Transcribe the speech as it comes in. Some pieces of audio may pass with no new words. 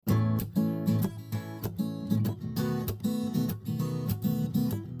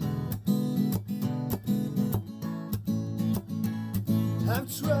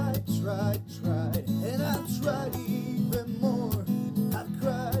I've tried, and I've tried even more. I've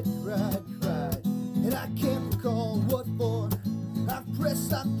cried, and I can't recall what for. I've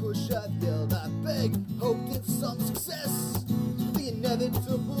pressed, I've pushed, I've yelled, I've begged, hoped in some success. The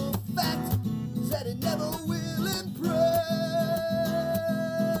inevitable fact is that it never will impress.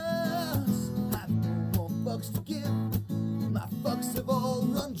 I've no more fucks to give, my fucks have all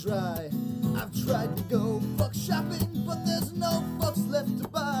run dry. I've tried to go fuck shopping, but there's no fucks left to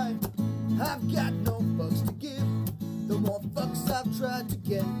buy. I've got no fucks to give, the more fucks I've tried to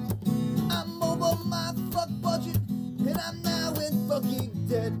get. I'm over my fuck budget, and I'm now in fucking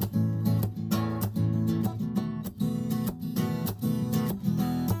debt.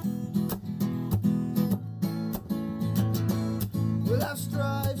 Well, I've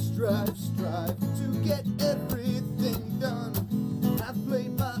strive to get everything done. I've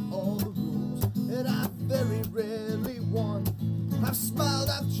played by all the rules, and I've very rarely won. I've smiled,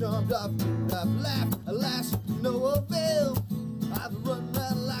 I've charmed, I've moved, I've laughed, alas, no avail. I've run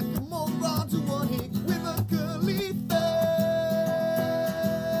around like a moron to unequivocally fail. I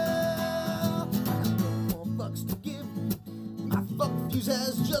have no more fucks to give, my fuck fuse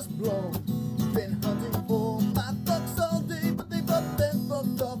has just blown. Been hunting for my fucks all day, but they've up and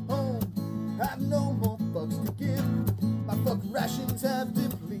fucked off home. I've no more fucks to give, my fuck rations have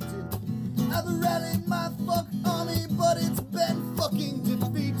depleted. I've rallied my fuck army, but it's been fucking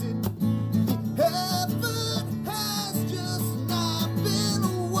defeated. The effort has just not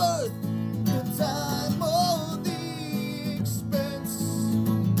been worth the time or the expense.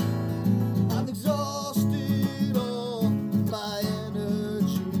 I've exhausted all my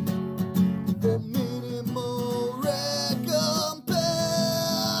energy for minimal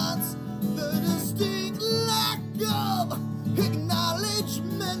recompense. The distinct lack of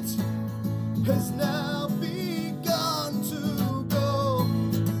acknowledgement has now begun to go,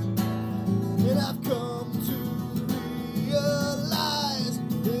 and I've come to realize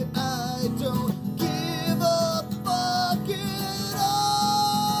that I don't give a fuck at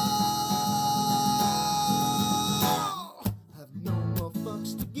all. I've no more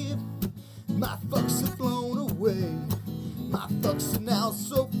fucks to give, my fucks have flown away. My fucks are now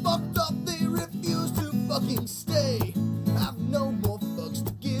so fucked up they refuse to fucking stay. I've no more fucks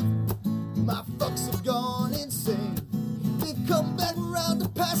to give, my fucks have gone insane. They've come back around to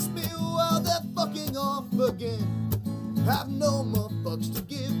pass me while they're fucking off again. I've no more fucks to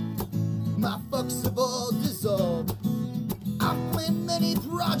give, my fucks have all dissolved. I've planned many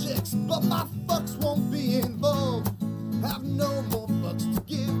projects, but my fucks won't be involved. I've no more fucks to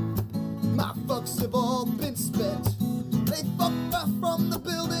give, my fucks have all been spent. They fucked off from the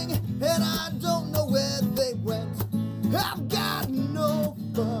building, and I don't know where they went. I've got no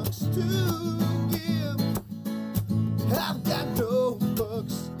fucks to give. I've got no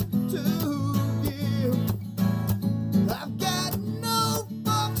fucks to give. I've got no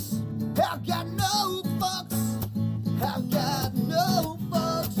fucks. I've got no fucks. I've got no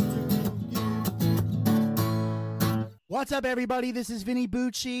fucks to give. What's up, everybody? This is Vinny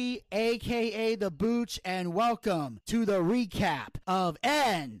Bucci, a.k.a. The Booch, and welcome to the recap of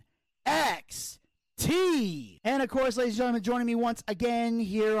NXT. And of course, ladies and gentlemen, joining me once again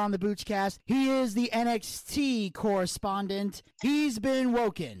here on the Boochcast, he is the NXT correspondent. He's been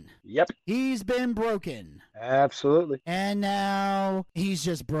woken. Yep. He's been broken. Absolutely. And now he's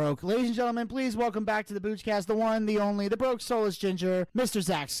just broke. Ladies and gentlemen, please welcome back to the Boochcast, the one, the only, the broke soulless ginger, Mr.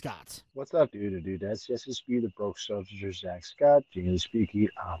 Zach Scott. What's up, dude? That's just to speak the broke soldier, Zach Scott. Generally speaking,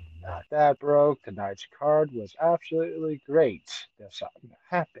 I'm not that broke. Tonight's card was absolutely great. There's something that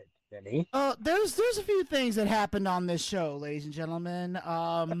happened. Benny? There's a few things that happened on this show, ladies and gentlemen.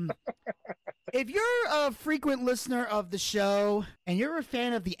 If you're a frequent listener of the show and you're a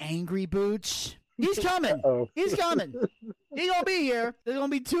fan of the Angry Booch, he's coming. Uh-oh. He's coming. He's gonna be here. There's gonna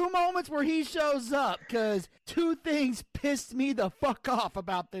be 2 moments where he shows up because 2 things pissed me the fuck off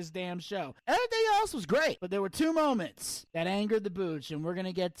about this damn show. Everything else was great, but there were 2 moments that angered the Booch, and we're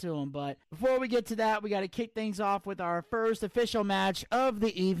gonna get to them. But before we get to that, we gotta kick things off with our first official match of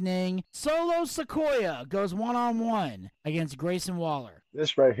the evening. Solo Sequoia goes one-on-one against Grayson Waller.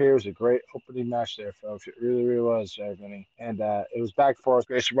 This right here was a great opening match there, folks. It really, really was, Benny. And it was back and forth.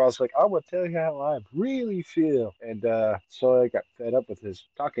 Grayson Wallace like, I will tell you how I really feel. And so I got fed up with his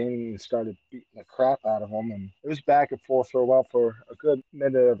talking and started beating the crap out of him. And it was back and forth for a while for a good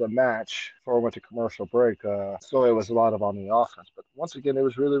minute of the match before we went to commercial break. So it was a lot of on the offense. But once again, it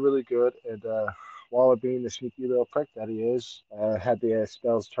was really, really good. And Waller, being the sneaky little prick that he is, had the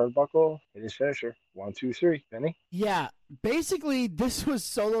spells turnbuckle, hit his finisher. 1, 2, 3. Benny? Yeah, basically, this was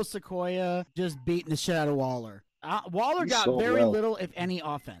Solo Sequoia just beating the shit out of Waller. Waller He got sold very well. little, if any,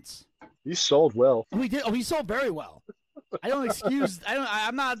 offense. He sold well. Oh, he did. Oh, he sold very well.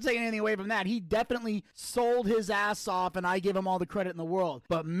 I'm not taking anything away from that. He definitely sold his ass off, and I give him all the credit in the world.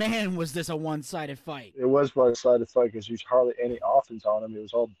 But man, was this a one-sided fight. It was one-sided fight because there's hardly any offense on him. It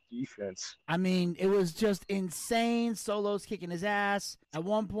was all defense. I mean, it was just insane. Solo's kicking his ass. At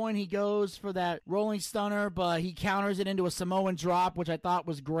one point, he goes for that rolling stunner, but he counters it into a Samoan drop, which I thought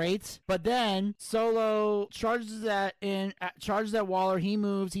was great. But then Solo charges at Waller. He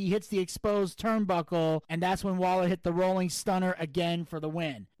moves. He hits the exposed turnbuckle, and that's when Waller hit the rolling stunner again for the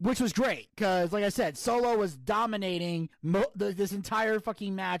win, which was great because, like I said, Solo was dominating this entire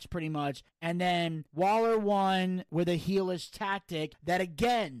fucking match pretty much, and then Waller won with a heelish tactic that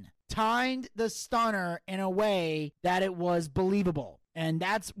again timed the stunner in a way that it was believable. And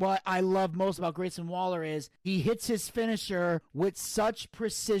that's what I love most about Grayson Waller is he hits his finisher with such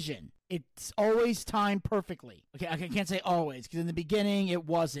precision. It's always timed perfectly. Okay, I can't say always, because in the beginning it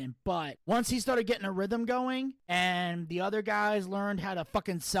wasn't. But once he started getting a rhythm going and the other guys learned how to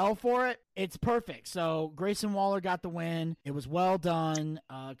fucking sell for it, it's perfect. So Grayson Waller got the win. It was well done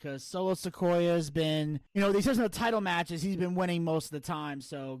because Solo Sikoa's been, these are no title matches. He's been winning most of the time.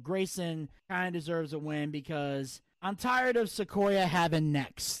 So Grayson kind of deserves a win because I'm tired of Sikoa having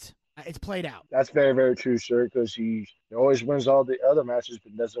next. It's played out. That's very, very true, sir, because he always wins all the other matches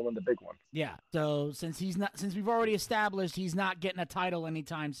but doesn't win the big one. Yeah. So since we've already established he's not getting a title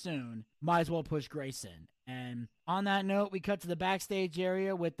anytime soon, might as well push Grayson. And on that note, we cut to the backstage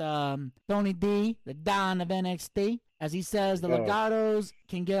area with Tony D, the Don of NXT, as he says the Legatos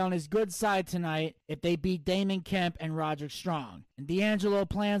can get on his good side tonight if they beat Damon Kemp and Roderick Strong. And D'Angelo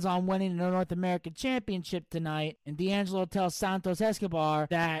plans on winning the North American Championship tonight, and D'Angelo tells Santos Escobar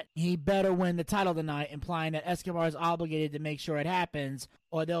that he better win the title tonight, implying that Escobar is obligated to make sure it happens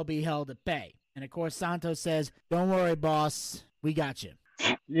or they'll be held at bay. And of course, Santos says, "Don't worry, boss, we got you."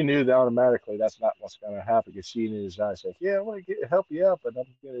 You knew that automatically that's not what's going to happen. You see it in his eyes, like, yeah, I want to help you out, but I'm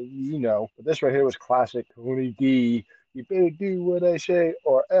going to, But this right here was classic Tony D. You better do what I say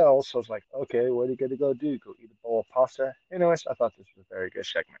or else. I was like, okay, what are you going to go do? Go eat a bowl of pasta? Anyways, I thought this was a very good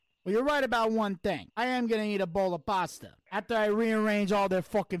segment. Well, you're right about one thing. I am going to eat a bowl of pasta after I rearrange all their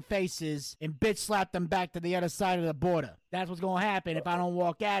fucking faces and bitch slap them back to the other side of the border. That's what's going to happen if I don't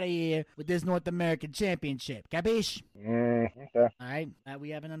walk out of here with this North American Championship. Capiche? Okay. All right. We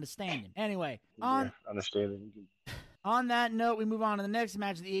have an understanding. Anyway, understanding. On that note, we move on to the next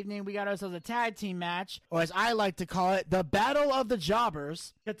match of the evening. We got ourselves a tag team match, or as I like to call it, the Battle of the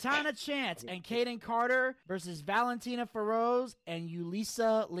Jobbers. Katana Chance and Kaden Carter versus Valentina Feroz and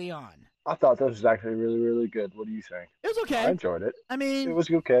Yulisa Leon. I thought this was actually really, really good. What do you think? It was okay. I enjoyed it. I mean, it was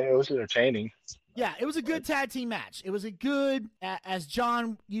okay. It was entertaining. Yeah, it was a good tag team match. It was a good, as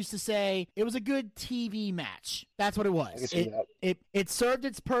John used to say, it was a good TV match. That's what it was. I can see that. It served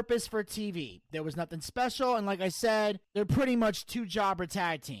its purpose for TV. There was nothing special, and like I said, they're pretty much two jobber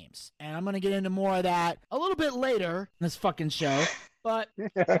tag teams. And I'm going to get into more of that a little bit later in this fucking show. But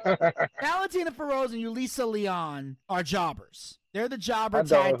Valentina Feroz and Yulisa Leon are jobbers. They're the jobber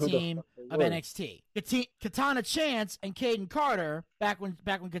tag team of NXT. Katana Chance and Kaden Carter, back when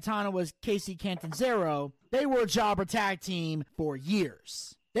Katana was Casey Catanzaro, they were a jobber tag team for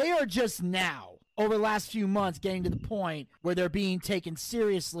years. They are just now, over the last few months, getting to the point where they're being taken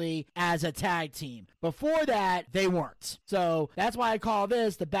seriously as a tag team. Before that, they weren't. So that's why I call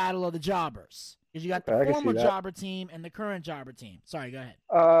this the Battle of the Jobbers. Because you got the former jobber team and the current jobber team. Sorry, go ahead.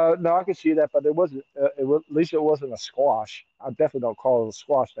 No, I can see that, but it wasn't. At least it wasn't a squash. I definitely don't call it a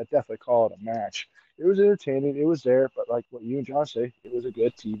squash. I definitely call it a match. It was entertaining. It was there, but like what you and John say, it was a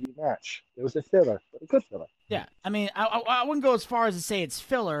good TV match. It was a filler, but a good filler. Yeah, I mean, I wouldn't go as far as to say it's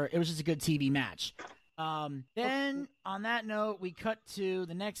filler. It was just a good TV match. Then, on that note, we cut to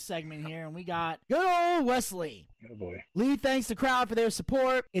the next segment here, and we got good old Wesley. Oh, boy. Lee thanks the crowd for their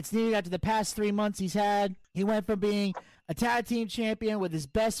support. It's needed after the past 3 months he's had. He went from being a tag team champion with his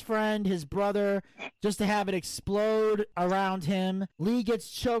best friend, his brother, just to have it explode around him. Lee gets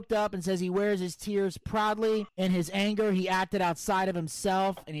choked up and says he wears his tears proudly. In his anger, he acted outside of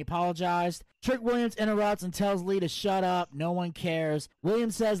himself, and he apologized. Trick Williams interrupts and tells Lee to shut up. No one cares.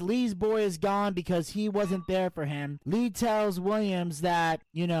 Williams says Lee's boy is gone because he wasn't there for him. Lee tells Williams that,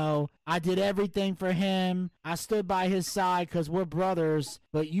 I did everything for him. I stood by his side because we're brothers,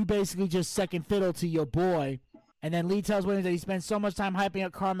 but you basically just second fiddle to your boy. And then Lee tells Williams that he spends so much time hyping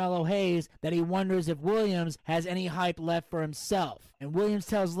up Carmelo Hayes that he wonders if Williams has any hype left for himself. And Williams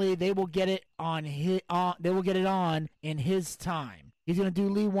tells Lee they will get it on in his time. He's gonna do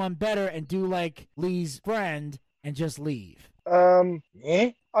Lee one better and do like Lee's friend and just leave. I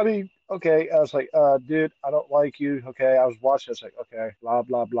mean, okay. I was like, dude, I don't like you. Okay, I was watching. I was like, okay, blah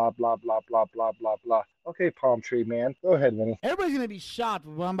blah blah blah blah blah blah blah blah. Okay, palm tree man, go ahead, Vinny. Everybody's going to be shocked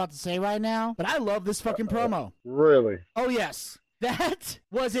with what I'm about to say right now, but I love this fucking promo. Really? Oh, yes. That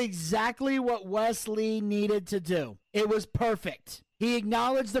was exactly what Wesley needed to do. It was perfect. He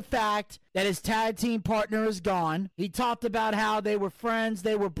acknowledged the fact that his tag team partner is gone. He talked about how they were friends,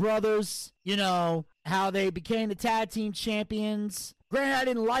 they were brothers, you know, how they became the tag team champions. Granted, I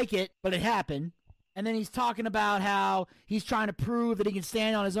didn't like it, but it happened. And then he's talking about how he's trying to prove that he can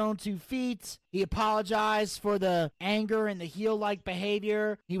stand on his own 2 feet. He apologized for the anger and the heel-like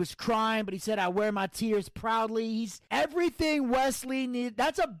behavior. He was crying, but he said, I wear my tears proudly. He's everything Wesley needed.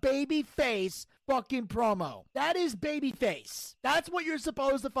 That's a baby face fucking promo. That is baby face. That's what you're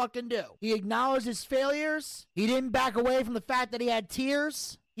supposed to fucking do. He acknowledged his failures. He didn't back away from the fact that he had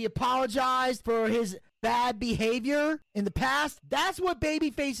tears. He apologized for his bad behavior in the past. That's what baby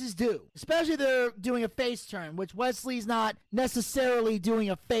faces do. Especially if they're doing a face turn, which Wesley's not necessarily doing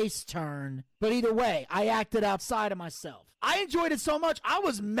a face turn. But either way, I acted outside of myself. I enjoyed it so much, I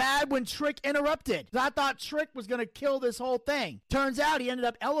was mad when Trick interrupted. I thought Trick was going to kill this whole thing. Turns out he ended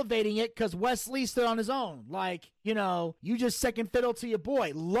up elevating it because Wesley stood on his own. Like, you know, you just second fiddle to your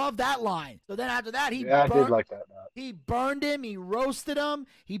boy. Love that line. So then after that, I did like that. He burned him. He roasted him.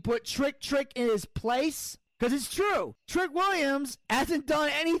 He put Trick in his place. Because it's true. Trick Williams hasn't done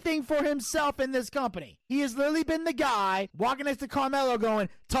anything for himself in this company. He has literally been the guy walking next to Carmelo going,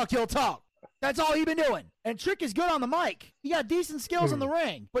 talk your talk. That's all he's been doing. And Trick is good on the mic. He got decent skills in the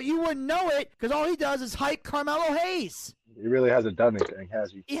ring. But you wouldn't know it because all he does is hype Carmelo Hayes. He really hasn't done anything,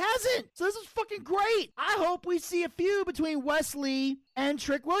 has he? He hasn't. So this is fucking great. I hope we see a feud between Wesley and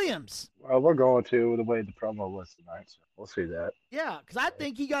Trick Williams. Well, we're going to the way the promo was tonight, so we'll see that. Yeah, because I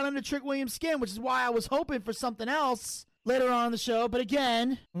think he got under Trick Williams' skin, which is why I was hoping for something else later on in the show. But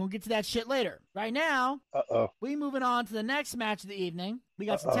again, we'll get to that shit later. Right now, we moving on to the next match of the evening. We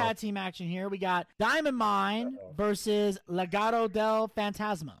got some tag team action here. We got Diamond Mine versus Legado del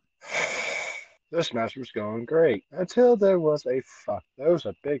Fantasma. This match was going great until there was a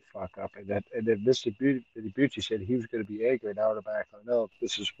big fuck up, and then Mr. Beauty said he was going to be angry, and I automatically know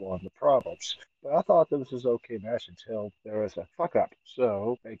this is one of the problems. But I thought this was an okay match until there was a fuck up.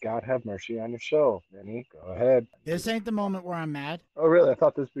 So may God have mercy on your soul, Vinny. Go ahead. This ain't the moment where I'm mad. Oh, really? I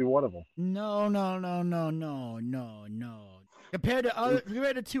thought this would be one of them. No. Compared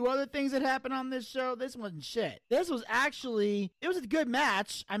to 2 other things that happened on this show, this wasn't shit. This was actually, it was a good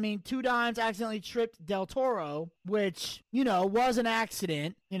match. I mean, 2 Dimes accidentally tripped Del Toro, which, you know, was an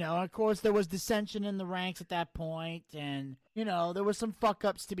accident. You know, of course, there was dissension in the ranks at that point, and, you know, there was some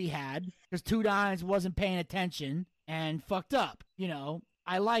fuck-ups to be had, because 2 Dimes wasn't paying attention and fucked up, you know.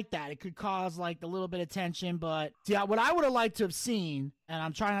 I like that. It could cause, like, a little bit of tension, but see, what I would have liked to have seen, and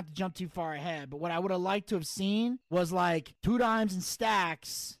I'm trying not to jump too far ahead, but what I would have liked to have seen was, like, 2 Dimes and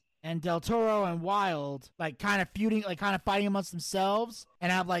Stacks and Del Toro and Wild, like, kind of feuding, like, kind of fighting amongst themselves,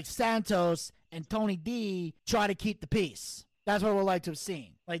 and have, like, Santos and Tony D try to keep the peace. That's what I would like to have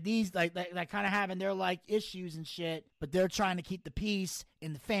seen. Like, these, like kind of having their, like, issues and shit, but they're trying to keep the peace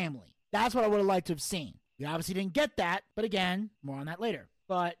in the family. That's what I would have liked to have seen. We obviously didn't get that, but again, more on that later.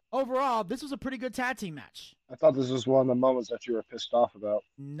 But overall, this was a pretty good tag team match. I thought this was one of the moments that you were pissed off about.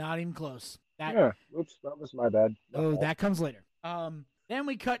 Not even close. Oops, that was my bad. That comes later. Then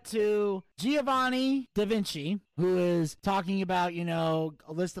we cut to Giovanni Da Vinci, who is talking about, you know,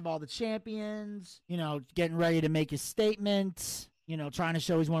 a list of all the champions, you know, getting ready to make his statement. You know, trying to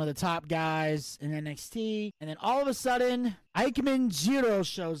show he's one of the top guys in NXT. And then all of a sudden, Ikemen Jiro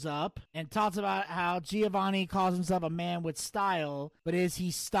shows up and talks about how Giovanni calls himself a man with style, but is he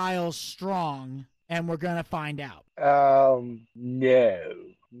style strong? And we're going to find out. No.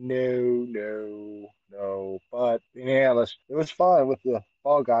 But yeah, it was fine with the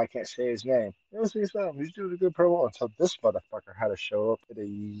ball guy. I can't say his name. It was fun. He was doing a good promo until this motherfucker had to show up in a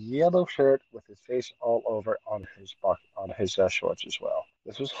yellow shirt with his face all over on his shorts as well.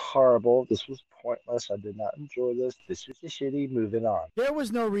 This was horrible. This was pointless. I did not enjoy this. This was shitty. Moving on. There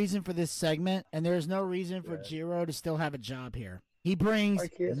was no reason for this segment, and there's no reason for Jiro to still have a job here. He brings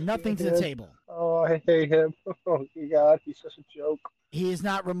nothing to the table. Oh, I hate him. Oh, God, he's such a joke. He is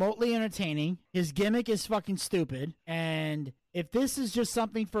not remotely entertaining. His gimmick is fucking stupid. And if this is just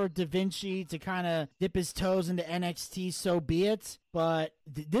something for Da Vinci to kind of dip his toes into NXT, so be it. But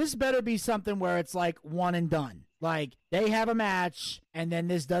this better be something where it's like one and done. Like, they have a match, and then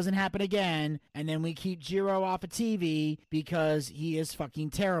this doesn't happen again, and then we keep Jiro off of TV because he is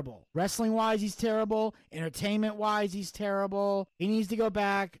fucking terrible. Wrestling-wise, he's terrible. Entertainment-wise, he's terrible. He needs to go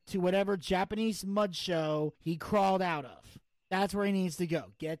back to whatever Japanese mud show he crawled out of. That's where he needs to go.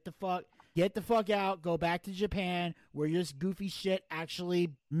 Get the fuck out. Go back to Japan, where this goofy shit actually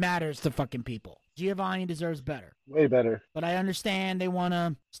matters to fucking people. Giovanni deserves better. Way better. But I understand they want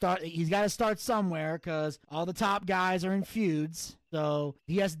to start. He's got to start somewhere because all the top guys are in feuds. So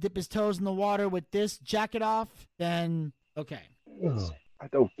if he has to dip his toes in the water with this jacket off, then okay. Ugh, I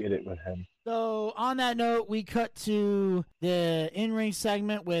don't get it with him. So on that note, we cut to the in-ring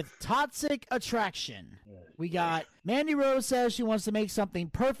segment with Toxic Attraction. We got Mandy Rose says she wants to make something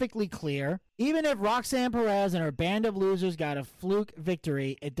perfectly clear. Even if Roxanne Perez and her band of losers got a fluke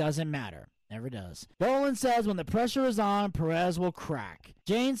victory, it doesn't matter. Never does. Dolan says when the pressure is on, Perez will crack.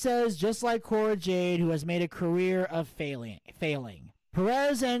 Jane says just like Cora Jade, who has made a career of failing.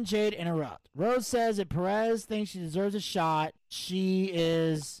 Perez and Jade interrupt. Rose says if Perez thinks she deserves a shot, she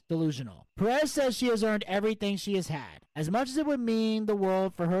is delusional. Perez says she has earned everything she has had. As much as it would mean the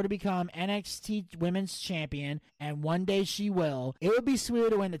world for her to become NXT Women's Champion, and one day she will, it would be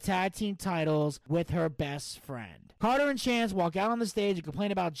sweeter to win the tag team titles with her best friend. Carter and Chance walk out on the stage and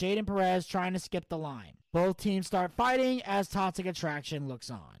complain about Jade and Perez trying to skip the line. Both teams start fighting as Toxic Attraction looks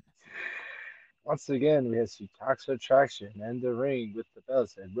on. Once again, we have some Toxic Attraction and the ring with the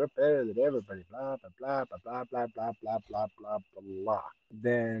belts, and we're better than everybody. Blah blah blah blah blah blah blah blah blah blah blah.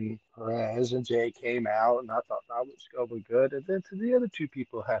 Then Perez and Jay came out, and I thought that was going good. And then the other two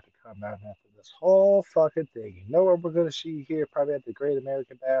people had to come out after this whole fucking thing. You know what we're gonna see here? Probably at the Great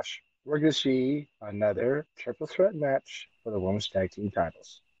American Bash. We're gonna see another triple threat match for the women's tag team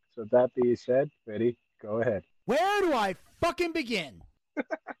titles. So that being said, ready? Go ahead. Where do I fucking begin?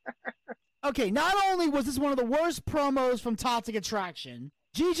 Okay, not only was this one of the worst promos from Toxic Attraction,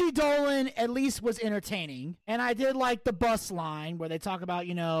 Gigi Dolan at least was entertaining, and I did like the bus line where they talk about,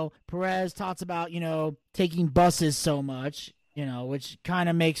 Perez talks about, taking buses so much, which kind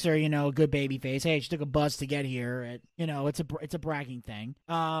of makes her, a good baby face. Hey, she took a bus to get here. It's a bragging thing.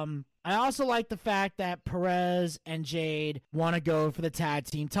 I also like the fact that Perez and Jade want to go for the tag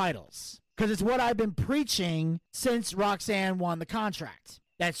team titles, because it's what I've been preaching since Roxanne won the contract.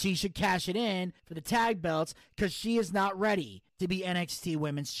 That she should cash it in for the tag belts because she is not ready to be NXT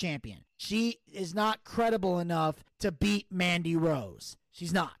Women's Champion. She is not credible enough to beat Mandy Rose.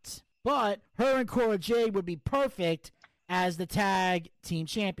 She's not. But her and Cora Jade would be perfect as the tag team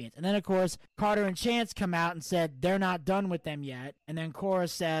champions. And then, of course, Carter and Chance come out and said they're not done with them yet. And then Cora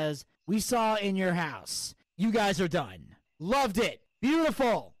says, we saw in your house. You guys are done. Loved it.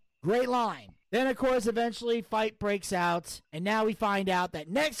 Beautiful. Great line. Then, of course, eventually fight breaks out, and now we find out that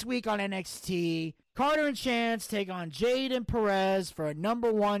next week on NXT, Carter and Chance take on Jade and Perez for a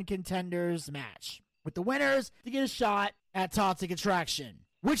number one contenders match, with the winners to get a shot at Toxic Attraction,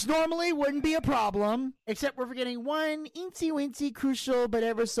 which normally wouldn't be a problem, except we're forgetting one eensy-weensy crucial but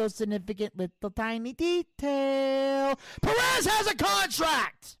ever so significant little tiny detail. Perez has a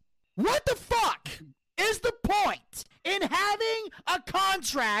contract! What the fuck is the point in having a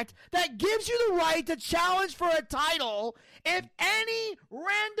contract that gives you the right to challenge for a title if any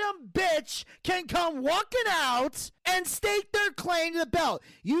random bitch can come walking out and state their claim to the belt?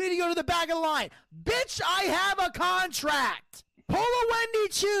 You need to go to the back of the line. Bitch, I have a contract. Pull a Wendy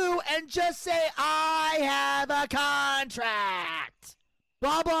Chu and just say, I have a contract.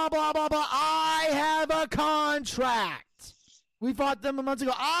 Blah, blah, blah, blah, blah. I have a contract. We fought them a month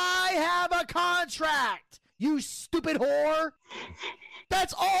ago. I have a contract. You stupid whore.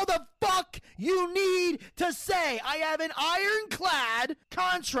 That's all the fuck you need to say. I have an ironclad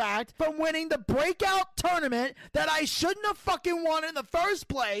contract from winning the breakout tournament that I shouldn't have fucking won in the first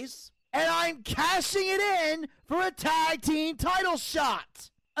place, and I'm cashing it in for a tag team title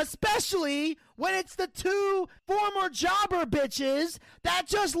shot. Especially when it's the two former jobber bitches that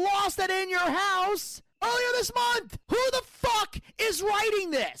just lost it in your house earlier this month. Who the fuck is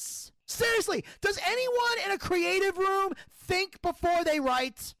writing this? Seriously, does anyone in a creative room think before they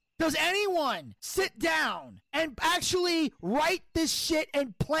write? Does anyone sit down and actually write this shit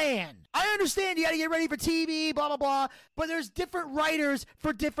and plan? I understand you gotta get ready for TV, blah, blah, blah, but there's different writers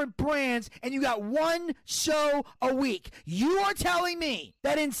for different brands, and you got one show a week. You are telling me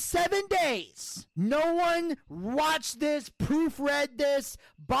that in 7 days, no one watched this, proofread this,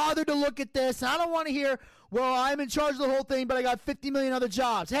 bothered to look at this, and I don't want to hear, well, I'm in charge of the whole thing, but I got 50 million other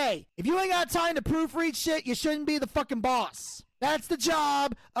jobs. Hey, if you ain't got time to proofread shit, you shouldn't be the fucking boss. That's the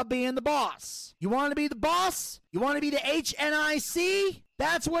job of being the boss. You want to be the boss? You want to be the HNIC?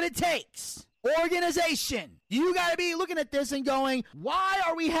 That's what it takes. Organization. You got to be looking at this and going, why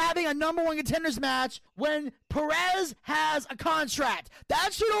are we having a number one contenders match when Perez has a contract?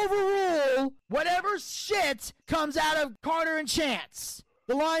 That should overrule whatever shit comes out of Carter and Chance.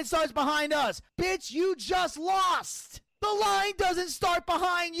 The line starts behind us. Bitch, you just lost. The line doesn't start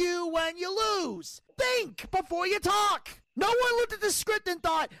behind you when you lose. Think before you talk. No one looked at the script and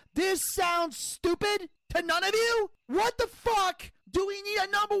thought, this sounds stupid to none of you? What the fuck do we need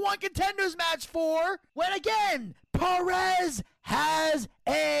a number one contenders match for when, again, Perez has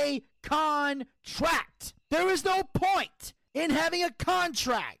a contract? There is no point in having a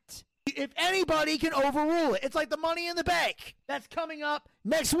contract if anybody can overrule it. It's like the Money in the Bank that's coming up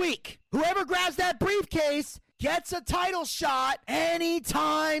next week. Whoever grabs that briefcase gets a title shot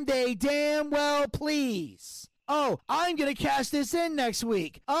anytime they damn well please. Oh, I'm going to cash this in next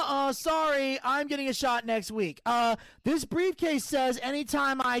week. Sorry, I'm getting a shot next week. This briefcase says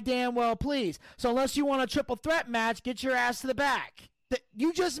anytime I damn well please. So unless you want a triple threat match, get your ass to the back.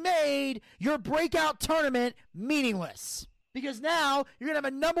 You just made your breakout tournament meaningless. Because now you're going to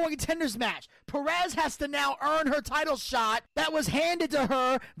have a number one contenders match. Perez has to now earn her title shot that was handed to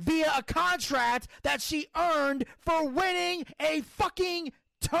her via a contract that she earned for winning a fucking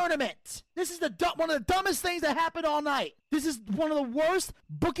tournament. This is one of the dumbest things that happened all night. This is one of the worst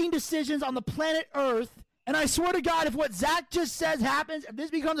booking decisions on the planet Earth. And I swear to God, if what Zach just says happens, if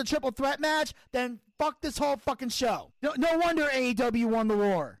this becomes a triple threat match, then fuck this whole fucking show. No wonder AEW won the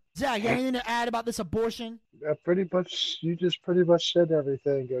war. Zach, you got anything to add about this abortion? Pretty much, you just pretty much said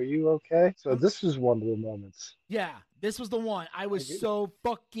everything. Are you okay? So this is one of the moments. Yeah, this was the one. I was so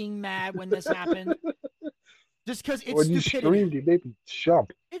fucking mad when this happened. Just because it's when stupidity. You screamed, you made me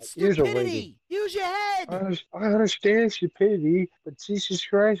jump. It's stupidity. Use your head. I understand stupidity, but Jesus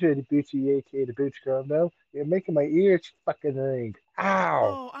Christ, the booty AK, the boots girl, no. You're making my ears fucking ring. Ow.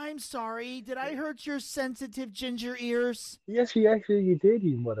 Oh, I'm sorry. Did I hurt your sensitive ginger ears? Yes, you did,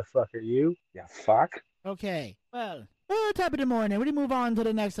 you motherfucker, you. You fuck. Okay. Well, top of the morning. We move on to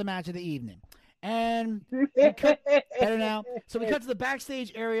the next match of the evening. And better now. So we cut to the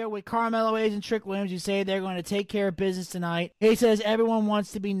backstage area with Carmelo Hayes and Trick Williams. You say they're going to take care of business tonight. He says everyone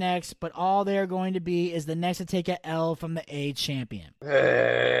wants to be next, but all they're going to be is the next to take a L from the A champion.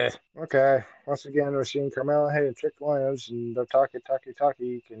 Okay. Once again, we're seeing Carmelo Hayes and Trick Williams, and they're talking. Can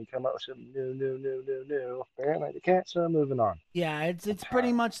you come up with something new? Apparently they can't, so I'm moving on. Yeah, it's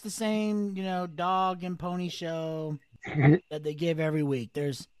pretty much the same, dog and pony show that they give every week.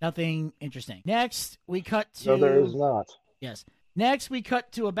 There's nothing interesting. Next, we cut to... No, there is not. Yes. Next, we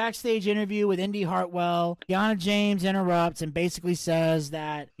cut to a backstage interview with Indy Hartwell. Kiana James interrupts and basically says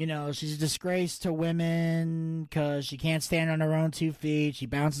that, she's a disgrace to women because she can't stand on her own 2 feet. She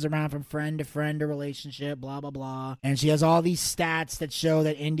bounces around from friend to friend, a relationship, blah, blah, blah. And she has all these stats that show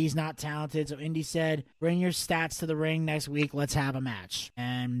that Indy's not talented. So Indy said, bring your stats to the ring next week. Let's have a match.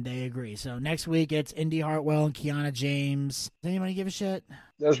 And they agree. So next week, it's Indy Hartwell and Kiana James. Does anybody give a shit?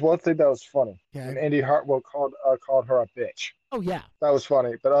 There's one thing that was funny. Okay. And Indy Hartwell called her a bitch. Oh, yeah. That was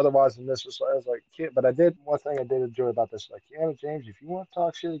funny. But otherwise, in this, I was like, but one thing I did enjoy about this, like, Kiana James, if you want to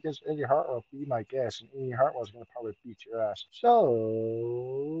talk shit against Indy Hartwell, be my guest. And Indy Hartwell's going to probably beat your ass.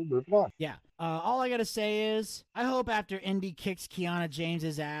 So, moving on. Yeah. All I got to say is, I hope after Indy kicks Kiana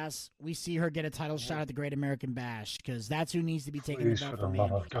James's ass, we see her get a title shot at the Great American Bash, because that's who needs to be taking the belt from Indy.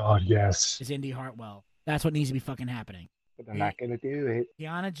 Oh, God, yes. Is Indy Hartwell. That's what needs to be fucking happening. But they're not going to do it.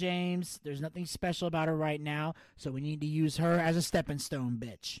 Kiana James, there's nothing special about her right now, so we need to use her as a stepping stone,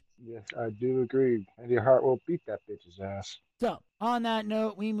 bitch. Yes, I do agree. Indy Hartwell beat that bitch's ass. So, on that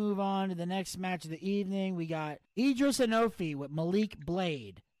note, we move on to the next match of the evening. We got Idris Enofi with Malik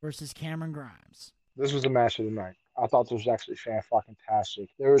Blade versus Cameron Grimes. This was the match of the night. I thought this was actually fan-fucking-tastic.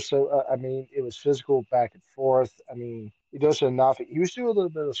 There was it was physical back and forth. He does enough. He was doing a little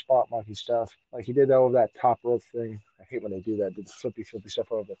bit of spot monkey stuff. Like, he did all of that top rope thing. I hate when they do that. Did the flippy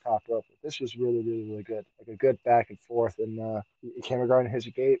stuff over the top rope. But this was really, really, really good. Like a good back and forth. And Cameron Grimes hits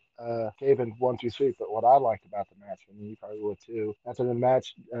a gave in 1, 2, 3. But what I liked about the match, and you probably would too, after the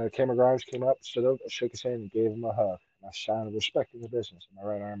match, Cameron Grimes came up, stood up, shook his hand, and gave him a hug. And I signed respect in the business. Am I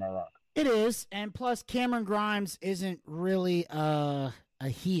right or am I wrong? It is, and plus Cameron Grimes isn't really a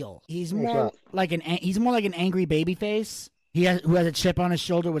heel. He's more like an angry babyface. Who has a chip on his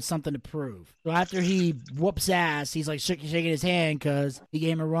shoulder with something to prove. So after he whoops ass, he's like shaking his hand because he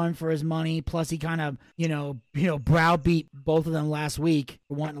gave him a run for his money. Plus he kind of browbeat both of them last week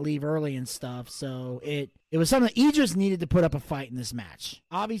for wanting to leave early and stuff. So it was something that Idris needed to put up a fight in this match.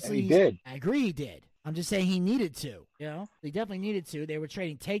 Obviously, and he did. I agree he did. I'm just saying he needed to, They definitely needed to. They were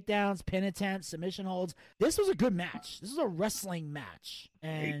trading takedowns, pin attempts, submission holds. This was a good match. This was a wrestling match.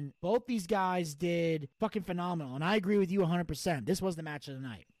 And both these guys did fucking phenomenal. And I agree with you 100%. This was the match of the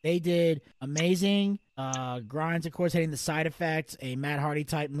night. They did amazing. Grimes, of course, hitting the side effect, a Matt Hardy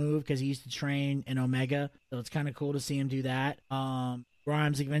type move because he used to train in Omega. So it's kind of cool to see him do that.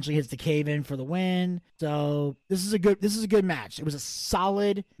 Grimes eventually hits the cave in for the win. So this is a good match. It was a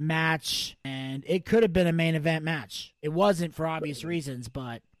solid match, and it could have been a main event match. It wasn't for obvious reasons,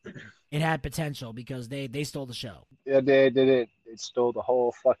 but it had potential because they stole the show. Yeah, they did it. It stole the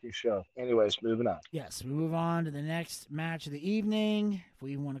whole fucking show. Anyways, moving on. Yes, we move on to the next match of the evening, if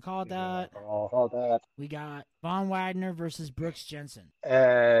we even want to call it that. All that. We got Von Wagner versus Brooks Jensen.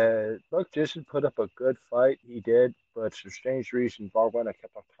 Brooks Jensen put up a good fight. He did, but for strange reason, Von Wagner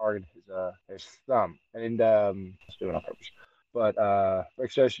kept on targeting his thumb, and let's do it on purpose. But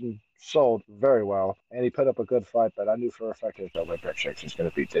Brooks Jensen sold very well, and he put up a good fight, but I knew for a fact there's no way Brooks Jensen's going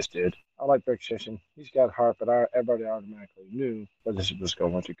to beat this dude. I like Brooks Jensen. He's got heart, but everybody automatically knew where this was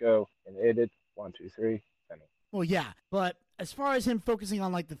going to go, and it did. 1, 2, 3, finish. Well, yeah, but as far as him focusing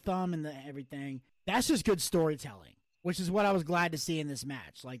on, like, the thumb and the everything, that's just good storytelling, which is what I was glad to see in this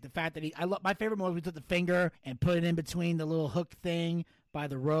match. Like, the fact that my favorite moment was we took the finger and put it in between the little hook thing by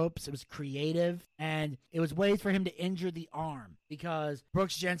the ropes. It was creative, and it was ways for him to injure the arm because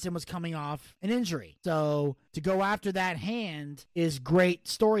Brooks Jensen was coming off an injury. So to go after that hand is great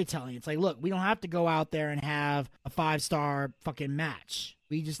storytelling. It's like, look, we don't have to go out there and have a 5-star fucking match.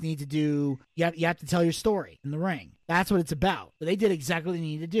 We just need to do, you have to tell your story in the ring. That's what it's about. So they did exactly what they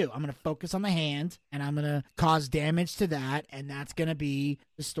needed to do. I'm going to focus on the hand, and I'm going to cause damage to that, and that's going to be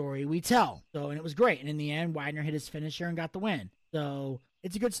the story we tell. So, and it was great. And in the end, Wagner hit his finisher and got the win. So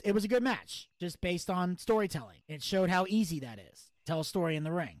it was a good match, just based on storytelling. It showed how easy that is. Tell a story in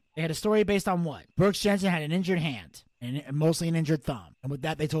the ring. They had a story based on what? Brooks Jensen had an injured hand, and mostly an injured thumb. And with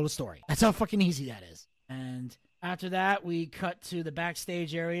that, they told a story. That's how fucking easy that is. And after that, we cut to the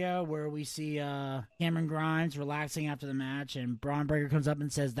backstage area where we see Cameron Grimes relaxing after the match, and Braun Breaker comes up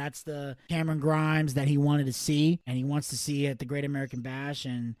and says that's the Cameron Grimes that he wanted to see, and he wants to see at the Great American Bash.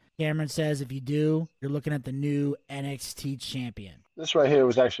 And Cameron says, if you do, you're looking at the new NXT champion. This right here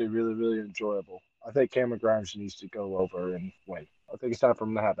was actually really, really enjoyable. I think Cameron Grimes needs to go over and win. I think it's time for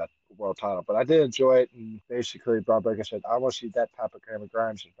him to have that world title. But I did enjoy it, and basically Braun Breaker said, I want to see that type of Cameron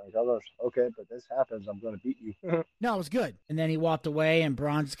Grimes. And I was okay, but this happens, I'm going to beat you. No, it was good. And then he walked away, and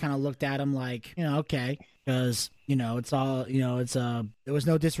Braun just kind of looked at him like, okay. Because, it's all, there was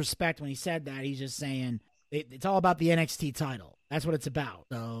no disrespect when he said that. He's just saying, it's all about the NXT title. That's what it's about.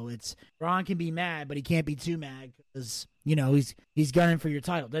 So Braun can be mad, but he can't be too mad because, he's gunning for your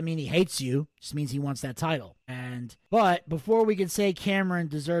title. Doesn't mean he hates you. Just means he wants that title. But before we can say Cameron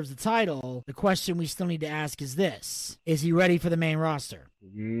deserves the title, the question we still need to ask is this. Is he ready for the main roster? I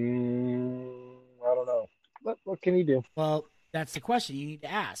don't know. What can he do? Well, that's the question you need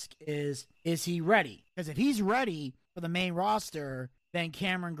to ask is he ready? Because if he's ready for the main roster, then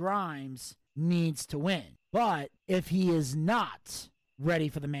Cameron Grimes needs to win. But if he is not ready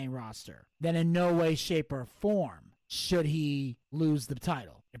for the main roster, then in no way, shape, or form should he lose the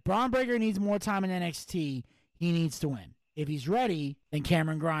title. If Braun Breaker needs more time in NXT, he needs to win. If he's ready, then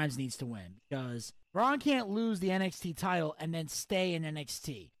Cameron Grimes needs to win because Braun can't lose the NXT title and then stay in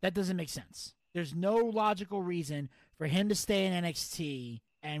NXT. That doesn't make sense. There's no logical reason for him to stay in NXT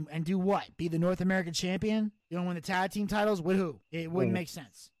and do what? Be the North American champion? You don't win the tag team titles? With who? It wouldn't make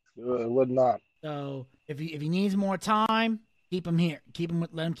sense. It would not. So if he needs more time, keep him here.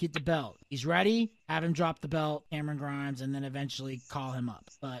 Let him keep the belt. He's ready. Have him drop the belt, Cameron Grimes, and then eventually call him up.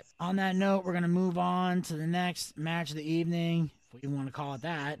 But on that note, we're gonna move on to the next match of the evening, if we want to call it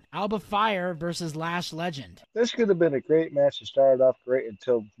that. Alba Fire versus Lash Legend. This could have been a great match to start off great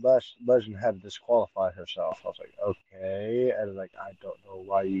until Lash Legend had to disqualify herself. I was like, okay, and I don't know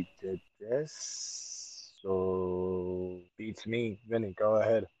why you did this. So beats me. Vinny, go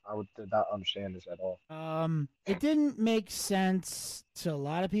ahead. Did not understand this at all. It didn't make sense to a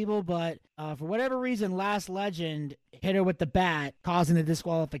lot of people, but for whatever reason, Last Legend hit her with the bat, causing the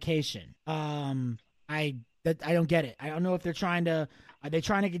disqualification. I don't get it. I don't know if are they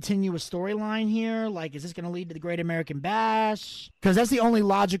trying to continue a storyline here? Like, is this going to lead to the Great American Bash? Because that's the only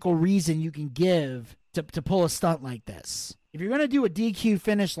logical reason you can give to pull a stunt like this. If you're going to do a DQ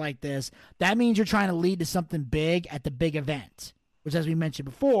finish like this, that means you're trying to lead to something big at the big event, which, as we mentioned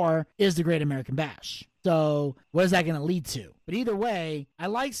before, is the Great American Bash. So what is that going to lead to? But either way, I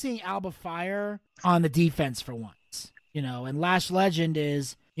like seeing Alba Fire on the defense for once. And Lash Legend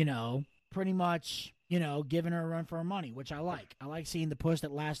is, pretty much, giving her a run for her money, which I like. I like seeing the push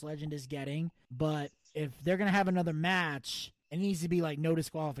that Lash Legend is getting. But if they're going to have another match, it needs to be like no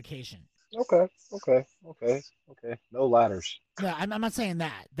disqualification. Okay. No ladders. Yeah, I'm not saying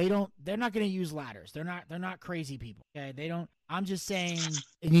that. They're not going to use ladders. They're not crazy people. Okay, I'm just saying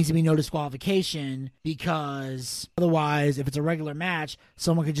it needs to be no disqualification because otherwise, if it's a regular match,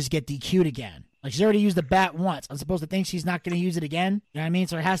 someone could just get DQ'd again. Like, she's already used the bat once. I'm supposed to think she's not going to use it again. You know what I mean?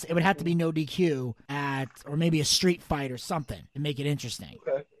 So it would have to be no DQ or maybe a street fight or something to make it interesting.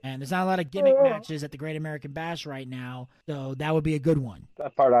 Okay. And there's not a lot of gimmick matches at the Great American Bash right now, so that would be a good one.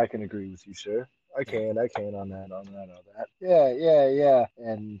 That part I can agree with you, sir. I can on that. Yeah.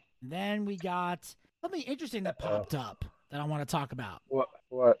 And then we got something interesting that popped up that I want to talk about.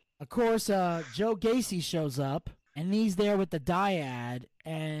 What? Of course, Joe Gacy shows up, and he's there with the dyad,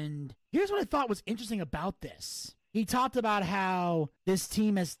 and here's what I thought was interesting about this. He talked about how this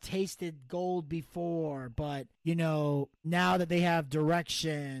team has tasted gold before, but, now that they have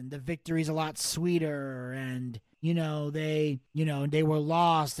direction, the victory's a lot sweeter, and, they were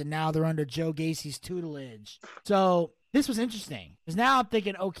lost, and now they're under Joe Gacy's tutelage. So this was interesting, because now I'm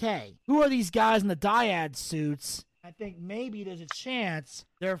thinking, okay, who are these guys in the dyad suits? I think maybe there's a chance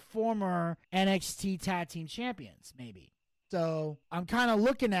they're former NXT Tag Team Champions, maybe. So I'm kind of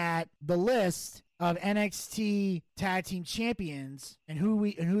looking at the list of NXT Tag Team Champions and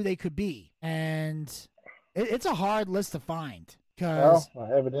who they could be, and it's a hard list to find. Well,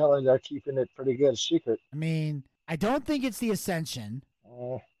 evidently they're keeping it pretty good secret. I mean, I don't think it's the Ascension.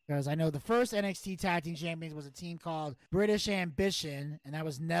 Because I know the first NXT Tag Team Champions was a team called British Ambition, and that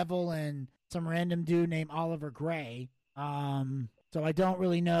was Neville and some random dude named Oliver Gray. So I don't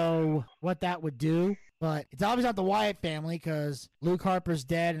really know what that would do, but it's obviously not the Wyatt family because Luke Harper's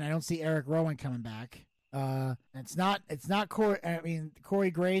dead, and I don't see Eric Rowan coming back. It's not Corey. I mean,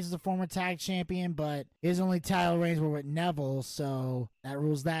 Corey Graves is a former tag champion, but his only title reigns were with Neville, so that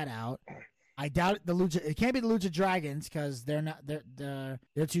rules that out. I doubt it can't be the Lucha Dragons because they're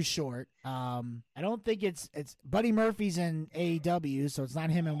too short. I don't think it's Buddy Murphy's in AEW, so it's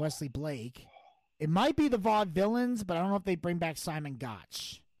not him and Wesley Blake. It might be the Vaudevillains, but I don't know if they bring back Simon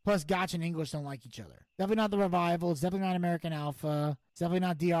Gotch. Plus, Gotch and English don't like each other. Definitely not the Revival. It's definitely not American Alpha. It's definitely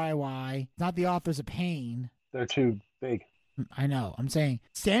not DIY. It's not the Authors of Pain. They're too big. I know. I'm saying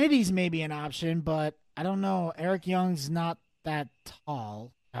Sanity's maybe an option, but I don't know. Eric Young's not that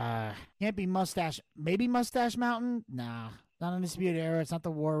tall. Can't be Mustache. Maybe Mustache Mountain? Nah. Not Undisputed Era. It's not the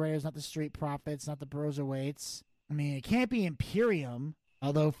War Raiders. Not the Street Profits. Not the Broserweights. I mean, it can't be Imperium.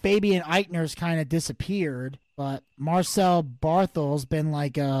 Although Fabian Eichner's kind of disappeared. But Marcel Barthel's been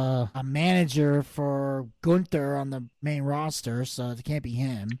like a manager for Gunther on the main roster. So it can't be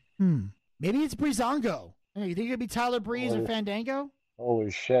him. Maybe it's Breezango. You think it'd be Tyler Breeze or Fandango?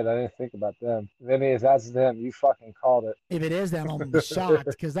 Holy shit, I didn't think about them. If that's them, you fucking called it. If it is them, I'm gonna be shocked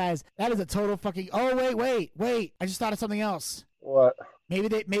because that is a total fucking. Oh wait! I just thought of something else. What? Maybe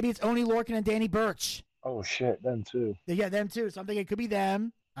it's Oney Lorcan and Danny Burch. Oh shit, them too. Yeah, them too. So I'm thinking it could be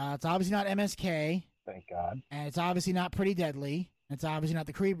them. It's obviously not MSK. Thank God. And it's obviously not Pretty Deadly. It's obviously not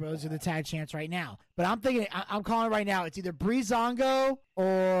the Creed Bros or the tag champs right now. But I'm thinking, I'm calling it right now. It's either Breezango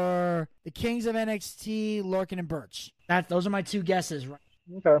or the Kings of NXT, Lorcan and Burch. Those are my two guesses. Right?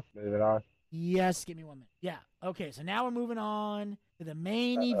 Okay, moving on. Yes, give me 1 minute. Yeah. Okay, so now we're moving on to the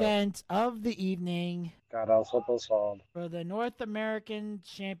main event of the evening. God, I was hoping so. For the North American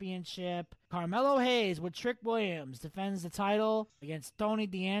Championship, Carmelo Hayes with Trick Williams defends the title against Tony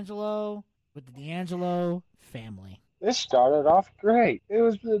D'Angelo with the D'Angelo family. This started off great.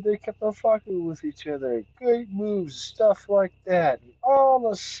 They kept on fucking with each other. Great moves, stuff like that. And all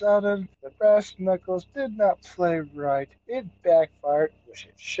of a sudden, the brass knuckles did not play right. It backfired, which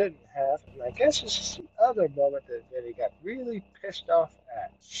it shouldn't have. And I guess this is the other moment that he got really pissed off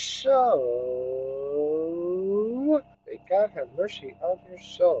at. So, may God have mercy on your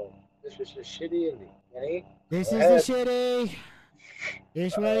soul. This was the shitty ending. Kenny, this is the shitty.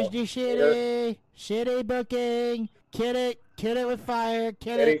 This was the shitty booking. Kill it with fire.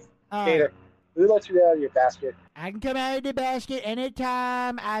 Kill it. Peter, who let you out of your basket? I can come out of the basket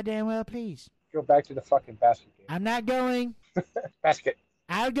anytime I damn well please. Go back to the fucking basket game. I'm not going. Basket.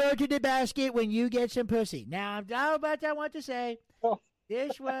 I'll go to the basket when you get some pussy. Now, I'm not about I want to say.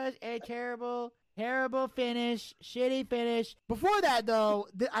 This was a terrible finish. Shitty finish. Before that, though,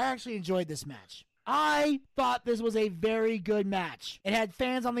 I actually enjoyed this match. I thought this was a very good match. It had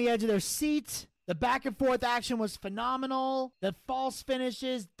fans on the edge of their seats. The back and forth action was phenomenal. The false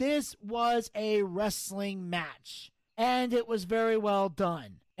finishes. This was a wrestling match. And it was very well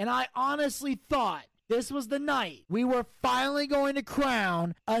done. And I honestly thought this was the night we were finally going to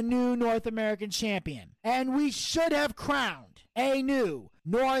crown a new North American champion. And we should have crowned a new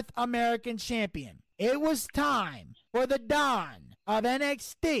North American champion. It was time for the Don of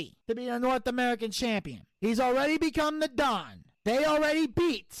NXT to be the North American champion. He's already become the Don. They already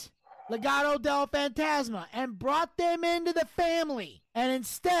beat Legado del Fantasma and brought them into the family. And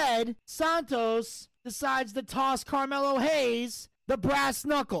instead, Santos decides to toss Carmelo Hayes the brass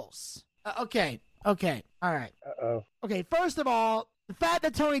knuckles. Okay. All right. Uh-oh. Okay, first of all, the fact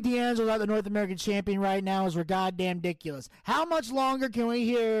that Tony D'Angelo's not the North American champion right now is goddamn ridiculous. How much longer can we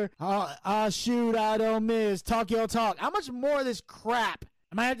hear, shoot, I don't miss, talk your talk? How much more of this crap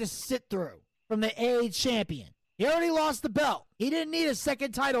am I have to sit through from the age champion? He already lost the belt. He didn't need a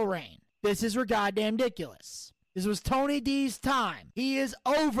second title reign. This is goddamn ridiculous. This was Tony D's time. He is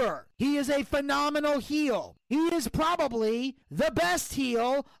over. He is a phenomenal heel. He is probably the best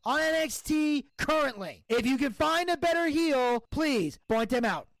heel on NXT currently. If you can find a better heel, please point him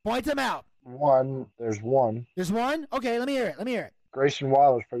out. Point him out. There's one. There's one? Okay, let me hear it. Grayson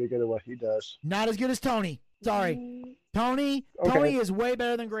Waller's pretty good at what he does. Not as good as Tony. Sorry. Tony is way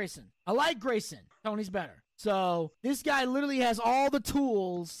better than Grayson. I like Grayson. Tony's better. So this guy literally has all the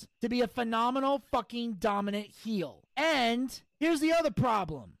tools to be a phenomenal fucking dominant heel. And here's the other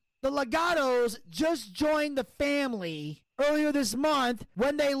problem. The Legatos just joined the family earlier this month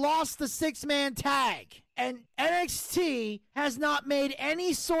when they lost the 6-man tag. And NXT has not made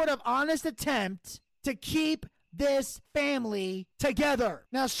any sort of honest attempt to keep this family together.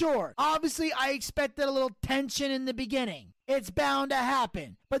 Now, sure, obviously I expected a little tension in the beginning. It's bound to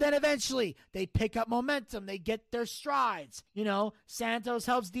happen. But then eventually they pick up momentum. They get their strides. You know, Santos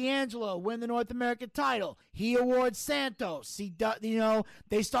helps D'Angelo win the North American title. He awards Santos.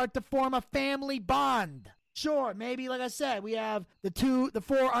 They start to form a family bond. Sure, maybe, like I said, we have the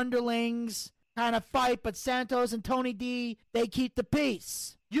 4 underlings kind of fight, but Santos and Tony D, they keep the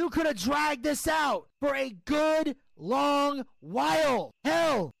peace. You could have dragged this out for a good long while.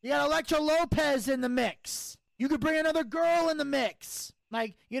 Hell, you got Elektra Lopez in the mix. You could bring another girl in the mix.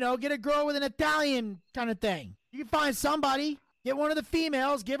 Like, get a girl with an Italian kind of thing. You can find somebody, get one of the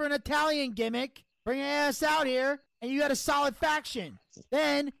females, give her an Italian gimmick, bring her ass out here, and you got a solid faction.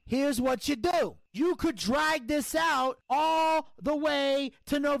 Then, here's what you do. You could drag this out all the way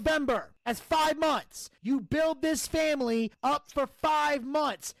to November. That's 5 months. You build this family up for 5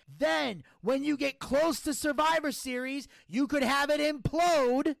 months. Then, when you get close to Survivor Series, you could have it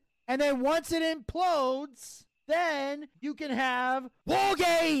implode. And then once it implodes, then you can have War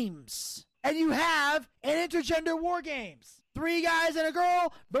Games. And you have an intergender War Games. 3 guys and a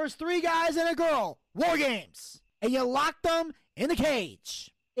girl versus 3 guys and a girl. War Games. And you lock them in the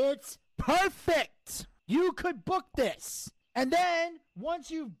cage. It's perfect. You could book this. And then,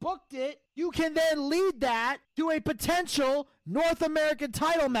 once you've booked it, you can then lead that to a potential North American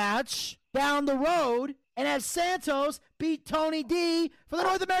title match down the road and have Santos beat Tony D for the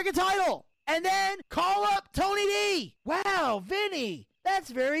North American title. And then call up Tony D. Wow, Vinny, that's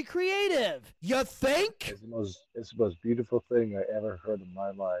very creative. You think? It's the most beautiful thing I ever heard in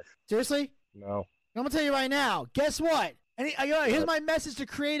my life. Seriously? No. I'm going to tell you right now. Guess what? Here's my message to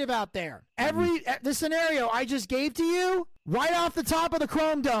creative out there. The scenario I just gave to you, right off the top of the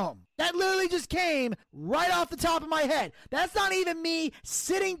Chrome Dome. That literally just came right off the top of my head. That's not even me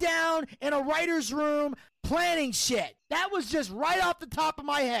sitting down in a writer's room planning shit. That was just right off the top of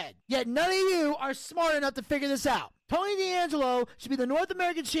my head. Yet none of you are smart enough to figure this out. Tony D'Angelo should be the North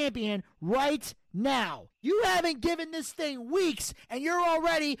American champion right now. You haven't given this thing weeks, and you're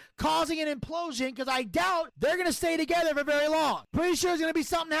already causing an implosion because I doubt they're going to stay together for very long. Pretty sure there's going to be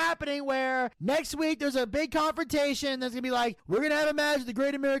something happening where next week there's a big confrontation that's going to be like, we're going to have a match at the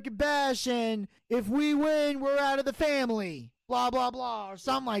Great American Bash, and if we win, we're out of the family. Blah, blah, blah, or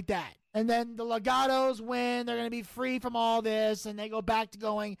something like that. And then the Legatos win. They're going to be free from all this, and they go back to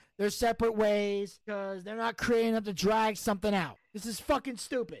going their separate ways because they're not creating enough to drag something out. This is fucking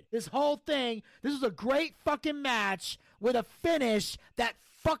stupid. This whole thing, this was a great fucking match with a finish that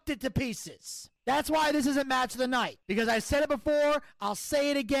fucked it to pieces. That's why this isn't match of the night. Because I said it before, I'll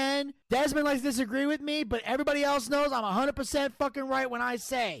say it again. Desmond likes to disagree with me, but everybody else knows I'm 100% fucking right when I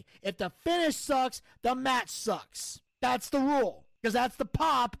say, if the finish sucks, the match sucks. That's the rule. Because that's the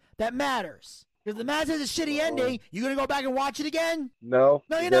pop that matters. If the match has a shitty ending, you gonna go back and watch it again? No.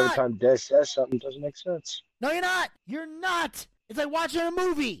 No, you're not. Every time Des says something, it doesn't make sense. No, you're not. You're not. It's like watching a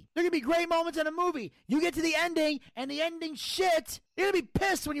movie. There can be great moments in a movie. You get to the ending, and the ending shit, you're gonna be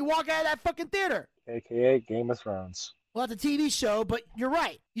pissed when you walk out of that fucking theater. AKA Game of Thrones. Well, it's a TV show, but you're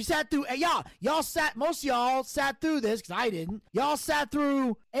right. You sat through, most of y'all sat through this, because I didn't. Y'all sat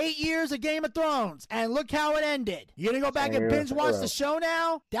through 8 years of Game of Thrones, and look how it ended. You gonna go back and binge watch the show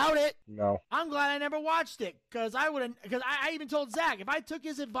now? Doubt it. No. I'm glad I never watched it, because I even told Zach, if I took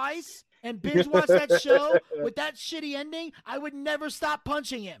his advice and binge watched that show with that shitty ending, I would never stop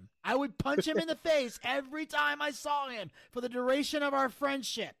punching him. I would punch him in the face every time I saw him for the duration of our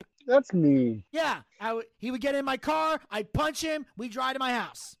friendship. That's mean. Yeah, he would get in my car, I'd punch him, we'd drive to my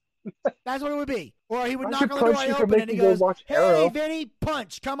house. That's what it would be. Or he would I knock should on the door, punch I you for open it, and he making go goes, watch "Hey, Arrow." Vinny,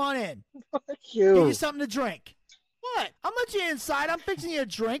 punch, come on in. Fuck Get you. you something to drink." What? I'm let you inside. I'm fixing you a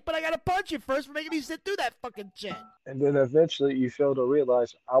drink, but I gotta punch you first for making me sit through that fucking shit. And then eventually you fail to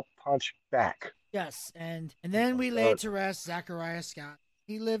realize I'll punch back. Yes, and then we laid to rest Zachariah Scott.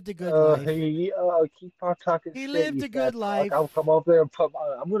 He lived a good life. Keep on talking He shit, lived you a good fat life. fuck. I'll come over there and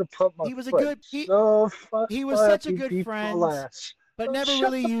I'm gonna put my He was a foot good. He was far such up a your good deep friend, ass. but Oh, never shut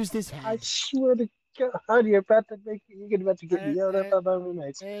really the used his I head. swear to God, you're about to get me yelled at by my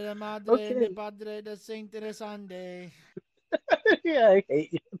roommates. El madre Okay. de padre de Saint de Sunday. Yeah, I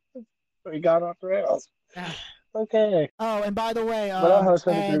hate you. We got off the rails. Okay. Oh, and by the way, But I'll have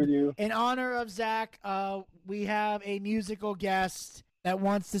something to do with and you. in honor of Zach, we have a musical guest that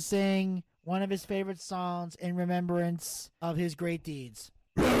wants to sing one of his favorite songs in remembrance of his great deeds.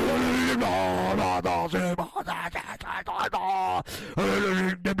 Okay.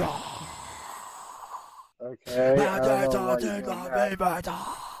 I don't know why you're doing that.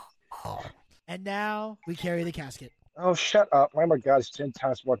 And now we carry the casket. Oh, shut up. Oh my God, it's 10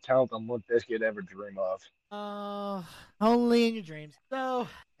 times more talent than Limp Bizkit ever dream of. Only in your dreams. So,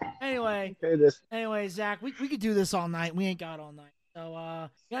 anyway. Okay, Zach, we could do this all night. We ain't got all night. So,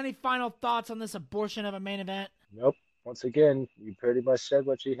 got any final thoughts on this abortion of a main event? Nope. Once again, you pretty much said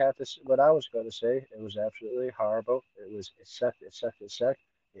what what I was going to say. It was absolutely horrible. It sucked. It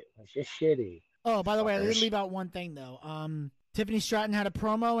was just shitty. Oh, by the way, I did leave out one thing, though. Tiffany Stratton had a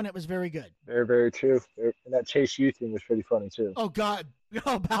promo, and it was very good. Very, very true. And that Chase U thing was pretty funny, too. Oh, God.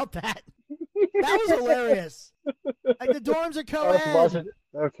 How about that? That was hilarious. Like, the dorms are co-ed.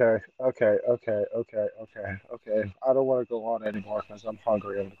 Okay. I don't want to go on anymore because I'm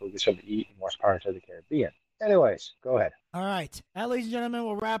hungry. I'm going to go get something to eat and watch Pirates of the Caribbean. Anyways, go ahead. All right. Now, ladies and gentlemen,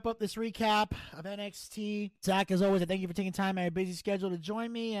 we'll wrap up this recap of NXT. Zach, as always, I thank you for taking time out of your busy schedule to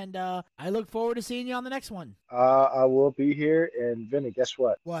join me, and I look forward to seeing you on the next one. I will be here, and Vinny, guess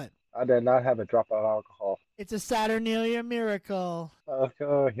what? What? I did not have a drop of alcohol. It's a Saturnalia miracle.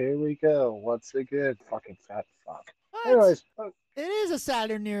 Okay, here we go. Once again, fucking fat fuck. What? Anyways. It is a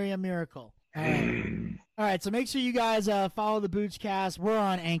Saturnalia miracle. All right, so make sure you guys follow the Boochcast. We're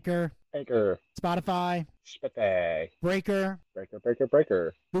on Anchor, Spotify, Breaker,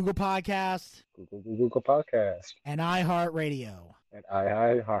 Google Podcast, Google Podcast, and iHeartRadio. And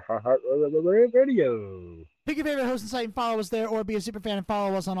iHeartRadio. Pick your favorite hosting site and follow us there, or be a super fan and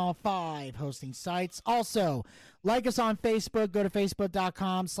follow us on all 5 hosting sites. Also, like us on Facebook. Go to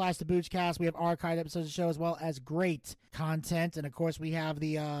facebook.com/The Boochcast. We have archived episodes of the show as well as great content. And, of course, we have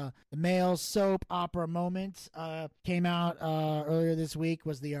the male soap opera moment. Came out earlier this week,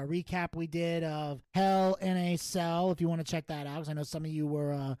 was the recap we did of Hell in a Cell, if you want to check that out, because I know some of you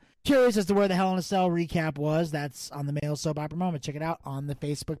were curious as to where the Hell in a Cell recap was. That's on the male soap opera moment. Check it out on the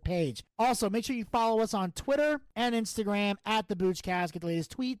Facebook page. Also, make sure you follow us on Twitter and Instagram at The Boochcast. Get the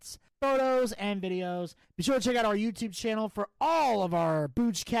latest tweets, photos, and videos. Be sure to check out our YouTube channel for all of our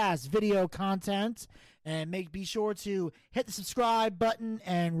Boochcast video content. And be sure to hit the subscribe button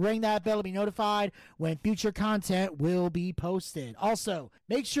and ring that bell to be notified when future content will be posted. Also,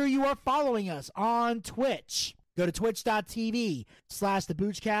 make sure you are following us on Twitch. Go to twitch.tv/The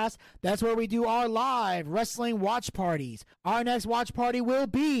Boochcast. That's where we do our live wrestling watch parties. Our next watch party will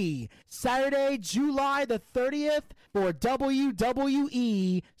be Saturday, July the 30th for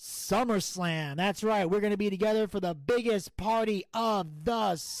WWE SummerSlam. That's right. We're going to be together for the biggest party of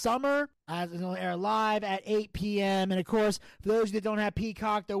the summer. It's going to air live at 8 p.m. And, of course, for those of you that don't have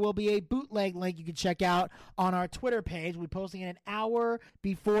Peacock, there will be a bootleg link you can check out on our Twitter page. We'll be posting it an hour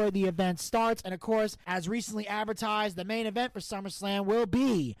before the event starts. And, of course, as recently advertised, the main event for SummerSlam will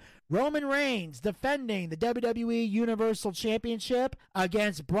be Roman Reigns defending the WWE Universal Championship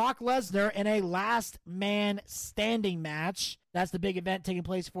against Brock Lesnar in a last man standing match. That's the big event taking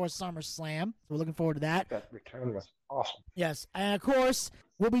place for SummerSlam. So we're looking forward to that. That return was awesome. Yes. And, of course,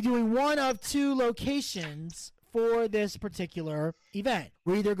 we'll be doing one of 2 locations for this particular event.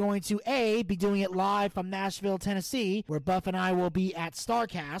 We're either going to be doing it live from Nashville, Tennessee, where Buff and I will be at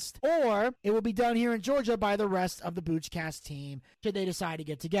StarCast, or it will be done here in Georgia by the rest of the Boochcast team should they decide to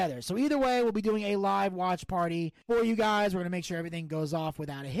get together. So either way, we'll be doing a live watch party for you guys. We're going to make sure everything goes off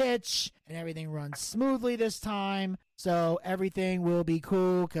without a hitch and everything runs smoothly this time. So everything will be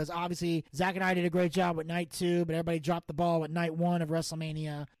cool because obviously Zach and I did a great job with night 2, but everybody dropped the ball with night 1 of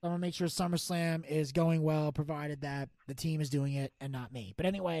WrestleMania. So I'm going to make sure SummerSlam is going well, provided that the team is doing it and not me. But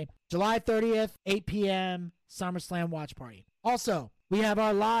anyway, July 30th, 8 p.m., SummerSlam watch party. Also, we have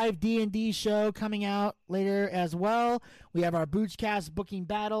our live D&D show coming out later as well. We have our Boochcast booking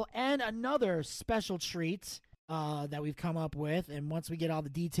battle and another special treat. that we've come up with. And once we get all the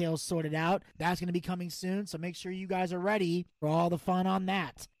details sorted out, that's going to be coming soon. So make sure you guys are ready for all the fun on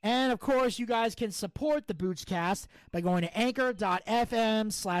that. And of course, you guys can support the Boochcast by going to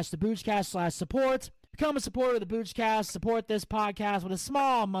anchor.fm/theboochcast/support. Become a supporter of the Boochcast. Support this podcast with a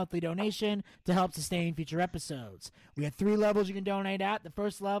small monthly donation to help sustain future episodes. We have 3 levels you can donate at. The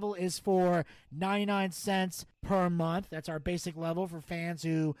first level is for 99 cents per month. That's our basic level for fans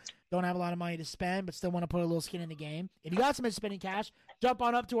who don't have a lot of money to spend but still want to put a little skin in the game. If you got some spending cash, jump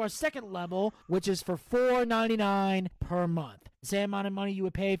on up to our second level, which is for $4.99 per month. The same amount of money you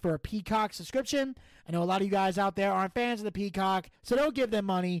would pay for a Peacock subscription. I know a lot of you guys out there aren't fans of the Peacock, so don't give them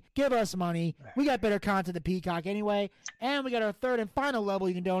money. Give us money. We got better content than Peacock anyway. And we got our third and final level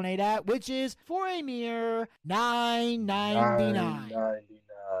you can donate at, which is for a mere $9.99.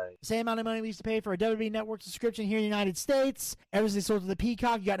 Same amount of money we used to pay for a WWE Network subscription here in the United States. Everything's sold to the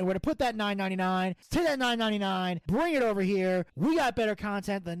Peacock. You got nowhere to put that $9.99. Take that $9.99, bring it over here. We got better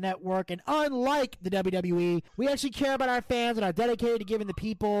content than the network, and unlike the WWE, we actually care about our fans and are dedicated to giving the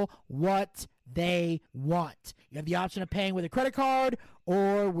people what they want. You have the option of paying with a credit card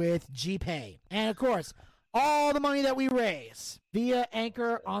or with GPay. And of course, all the money that we raise via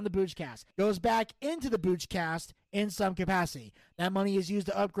Anchor on the Boochcast goes back into the Boochcast in some capacity. That money is used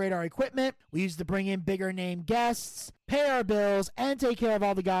to upgrade our equipment. We use it to bring in bigger name guests, pay our bills, and take care of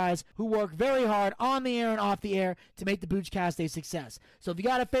all the guys who work very hard on the air and off the air to make the Boochcast a success. So if you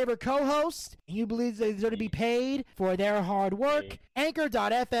got a favorite co-host and you believe they deserve to be paid for their hard work,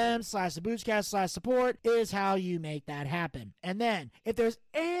 anchor.fm/theboochcast/support is how you make that happen. And then if there's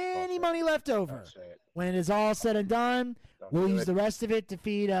any money left over, when it is all said and done, we'll use the rest of it to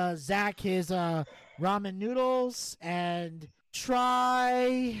feed Zach his ramen noodles and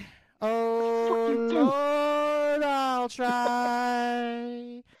try. Oh, Lord, I'll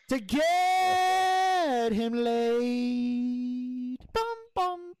try to get him laid. Bum,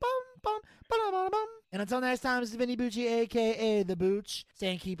 bum, bum, bum, ba-da-ba-da-bum. And until next time, this is Vinny Bucci, a.k.a. The Booch,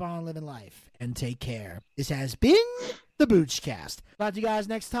 saying keep on living life and take care. This has been The Boochcast. Talk to you guys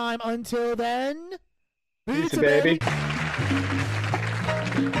next time. Until then, Pizza, baby.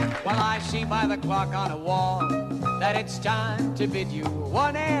 Well, I see by the clock on the wall that it's time to bid you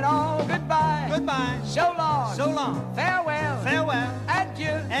one and all goodbye. Goodbye. So long. So long. Farewell. Farewell.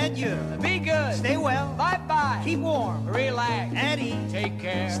 Adieu. Adieu. Be good. Stay well. Bye-bye. Keep warm. Relax. And eat. Take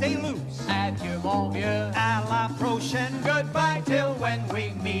care. Stay loose. Adieu, mon vieux. À la prochaine. Goodbye till when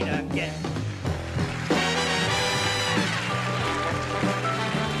we meet again.